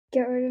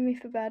get rid of me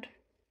for bed.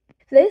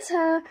 This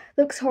hair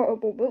looks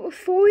horrible, but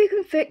before we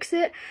can fix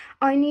it,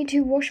 I need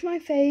to wash my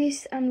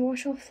face and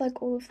wash off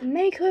like all of the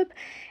makeup,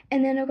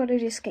 and then I've got to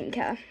do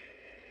skincare.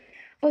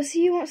 I'll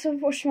see you once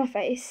I've washed my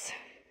face.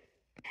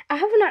 I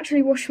haven't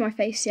actually washed my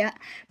face yet,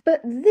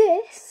 but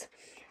this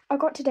I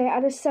got today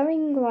at a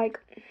sewing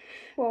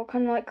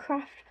kind of like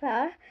craft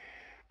fair,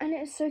 and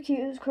it's so cute.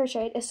 It was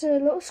crocheted. It's a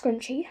little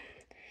scrunchie.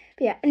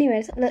 But yeah,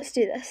 anyways, let's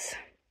do this.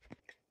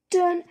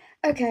 Done.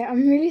 Okay,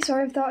 I'm really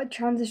sorry if that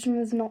transition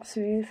was not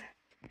smooth.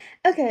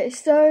 Okay,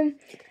 so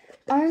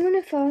I'm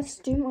gonna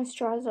first do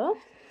moisturizer.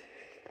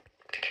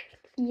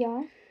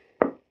 Yeah.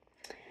 I'm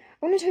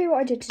gonna tell you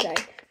what I did today.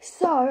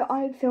 So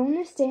I filmed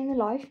this day in the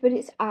life, but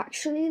it's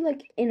actually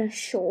like in a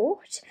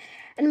short,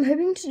 and I'm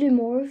hoping to do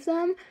more of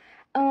them.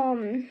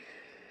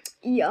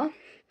 Yeah.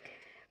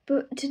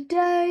 But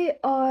today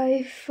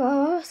I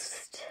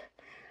first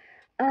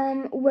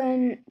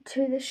went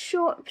to the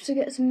shop to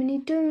get some mini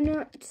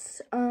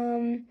donuts,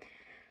 and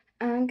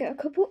get a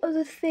couple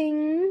other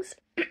things.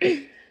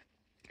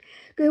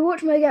 Go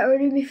watch my Get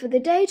Ready With Me for the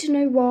day to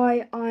know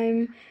why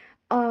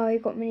I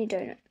got mini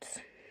donuts.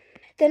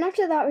 Then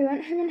after that we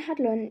went home and had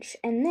lunch,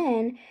 and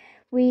then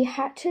we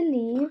had to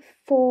leave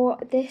for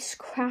this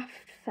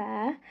craft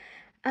fair,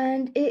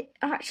 and it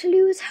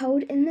actually was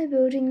held in the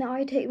building that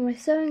I take my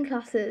sewing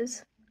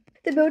classes.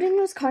 The building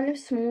was kind of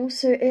small,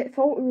 so it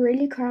felt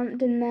really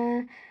cramped in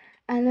there,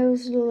 and there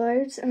was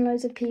loads and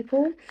loads of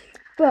people.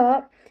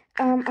 But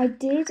I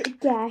did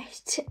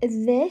get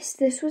this.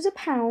 This was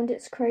 £1.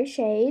 It's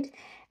crocheted,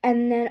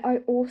 and then I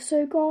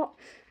also got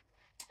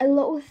a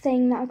little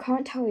thing that I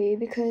can't tell you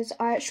because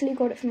I actually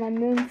got it for my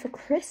mum for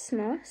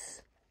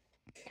Christmas.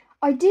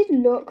 I did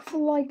look for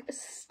like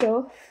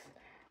stuff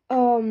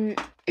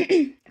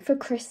for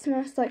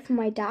Christmas, like for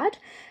my dad,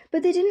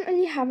 but they didn't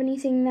really have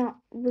anything that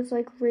was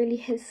like really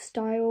his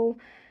style.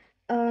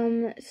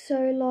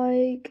 So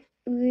like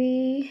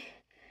we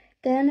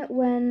then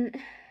went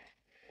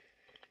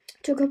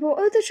to a couple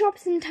other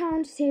shops in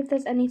town to see if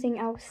there's anything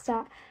else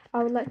that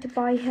I would like to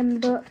buy him,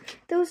 but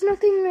there was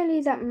nothing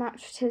really that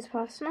matched his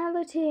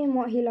personality and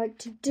what he liked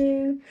to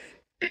do.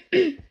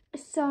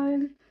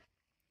 So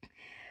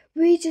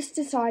we just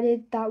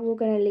decided that we're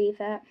gonna leave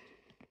it.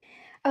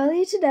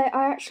 Earlier today,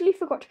 I actually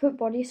forgot to put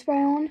body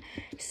spray on,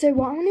 so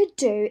what I'm going to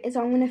do is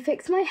I'm going to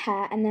fix my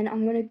hair, and then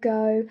I'm going to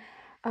go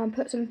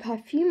put some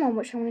perfume on,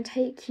 which I'm going to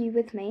take you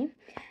with me.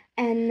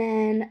 And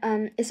then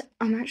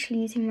I'm actually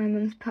using my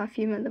mum's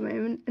perfume at the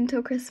moment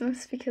until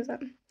Christmas because,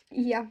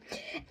 yeah.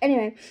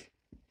 Anyway,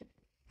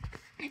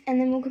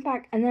 and then we'll come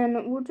back, and then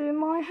we'll do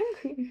my hand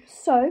cream.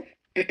 So,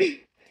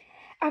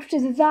 after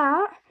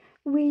that,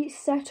 we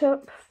set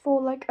up for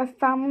like a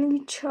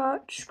family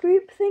church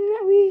group thing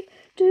that we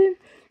do.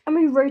 And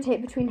we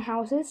rotate between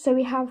houses. So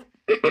we have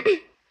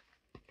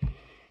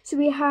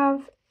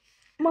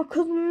my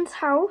cousin's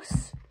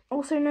house,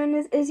 also known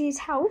as Izzy's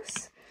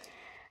house.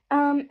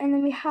 And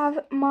then we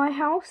have my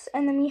house,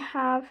 and then we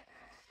have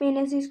me and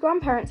Izzy's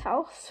grandparents'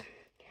 house.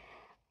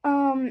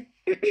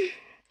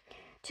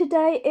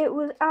 Today it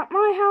was at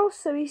my house,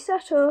 so we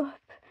set up.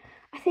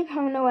 I think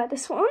I'm gonna wear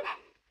this one.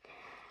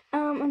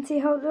 And see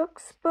how it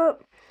looks.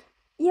 But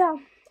yeah.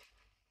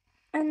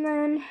 And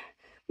then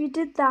we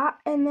did that,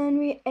 and then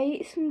we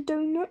ate some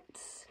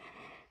donuts,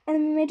 and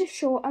then we made a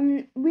short,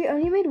 and we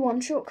only made one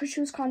short because she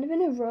was kind of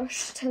in a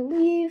rush to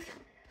leave.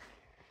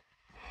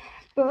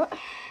 But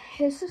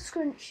here's the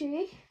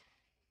scrunchie.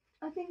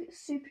 I think it's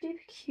super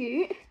duper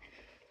cute.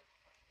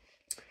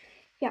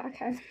 Yeah,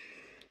 okay.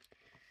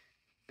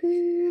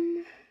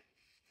 Boom,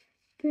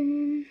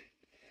 boom.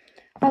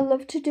 I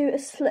love to do a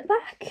slip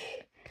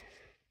back.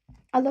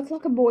 I look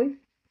like a boy,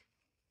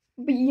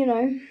 but you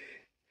know.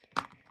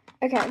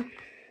 Okay.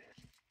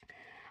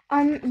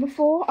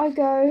 Before I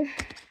go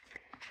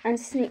and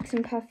sneak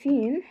some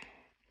perfume,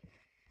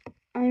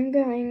 I'm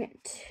going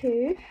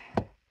to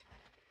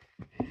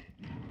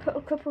put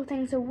a couple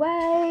things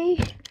away.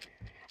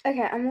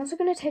 Okay, I'm also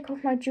going to take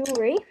off my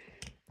jewellery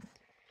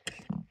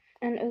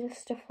and other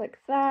stuff like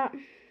that.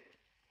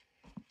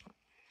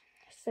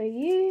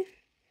 So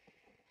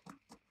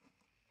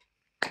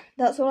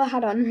that's all I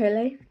had on,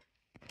 really.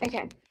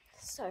 Okay,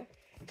 so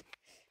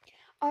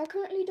I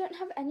currently don't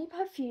have any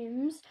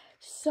perfumes,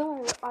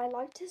 so I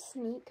like to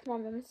sneak my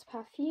mum's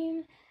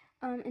perfume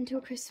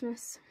until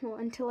Christmas, or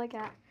until I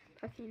get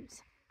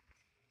perfumes.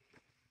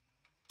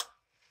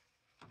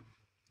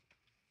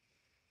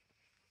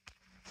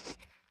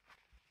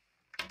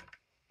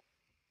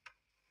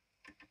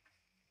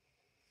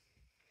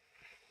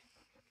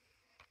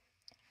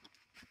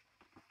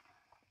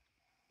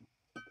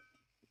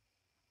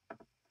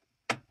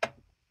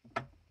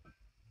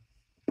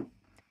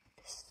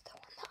 This is the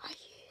one that I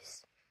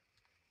use.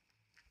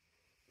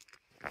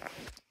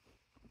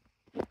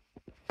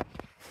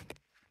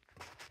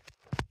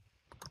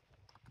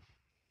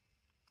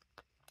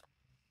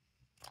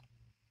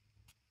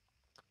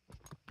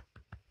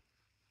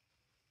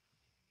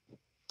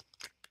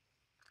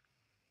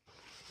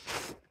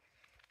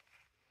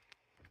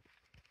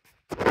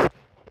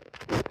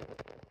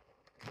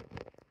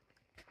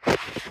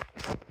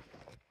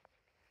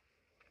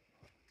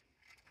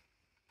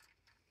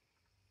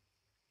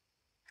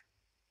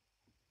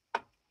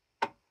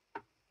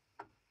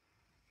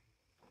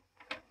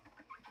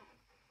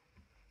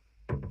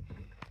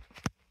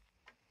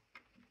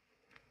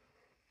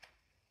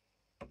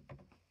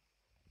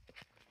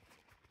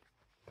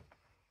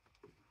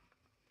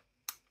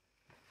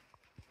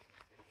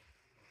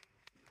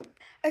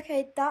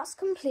 Okay, that's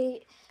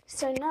complete.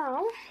 So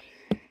now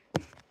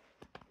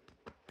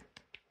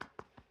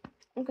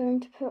I'm going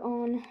to put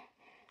on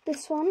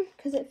this one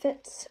because it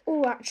fits.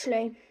 Oh,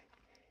 actually,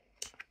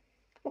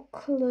 what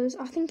colours?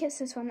 I think it's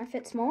this one that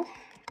fits more.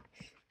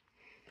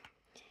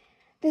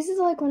 This is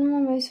like one of my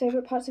most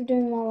favourite parts of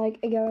doing my like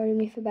a go ready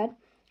me for bed,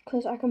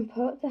 because I can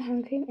put the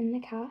hand cream in the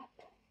cap.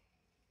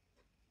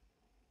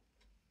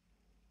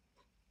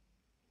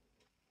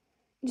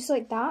 Just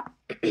like that.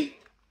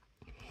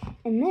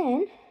 And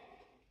then,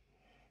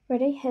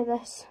 ready, hear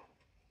this.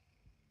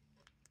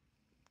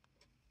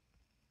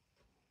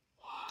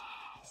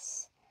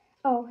 Yes.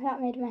 Oh, that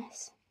made a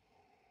mess.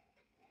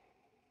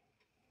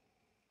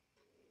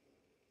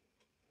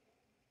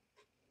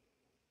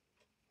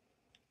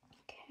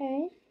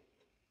 Okay.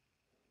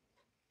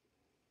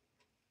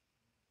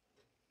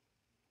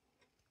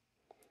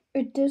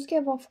 It does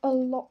give off a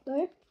lot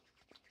though.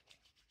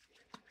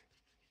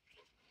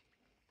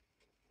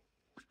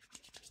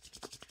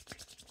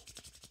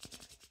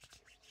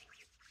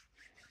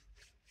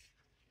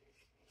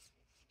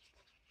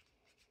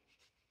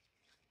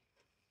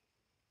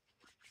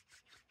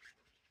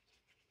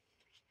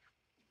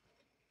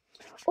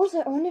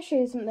 Also, I want to show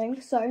you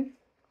something. So,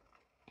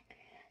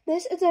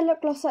 this is the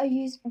lip gloss that I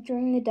use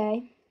during the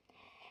day.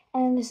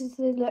 And this is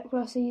the lip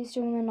gloss I use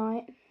during the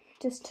night.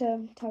 Just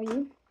to tell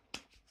you.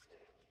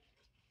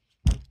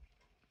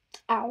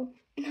 Ow.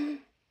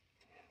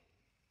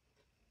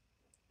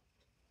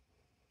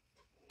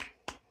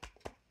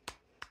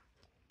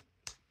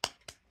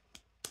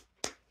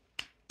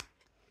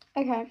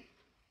 Okay.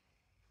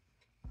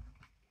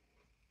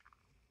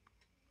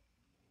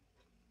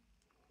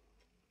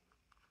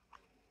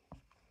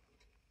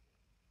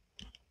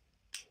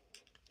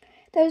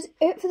 That was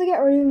it for the Get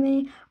Ready With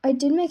Me. I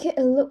did make it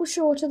a little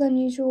shorter than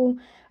usual,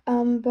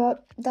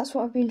 but that's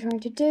what I've been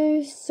trying to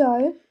do.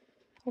 So,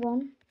 hold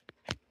on.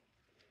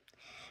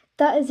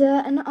 That is it,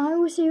 and I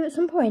will see you at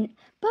some point.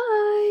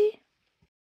 Bye!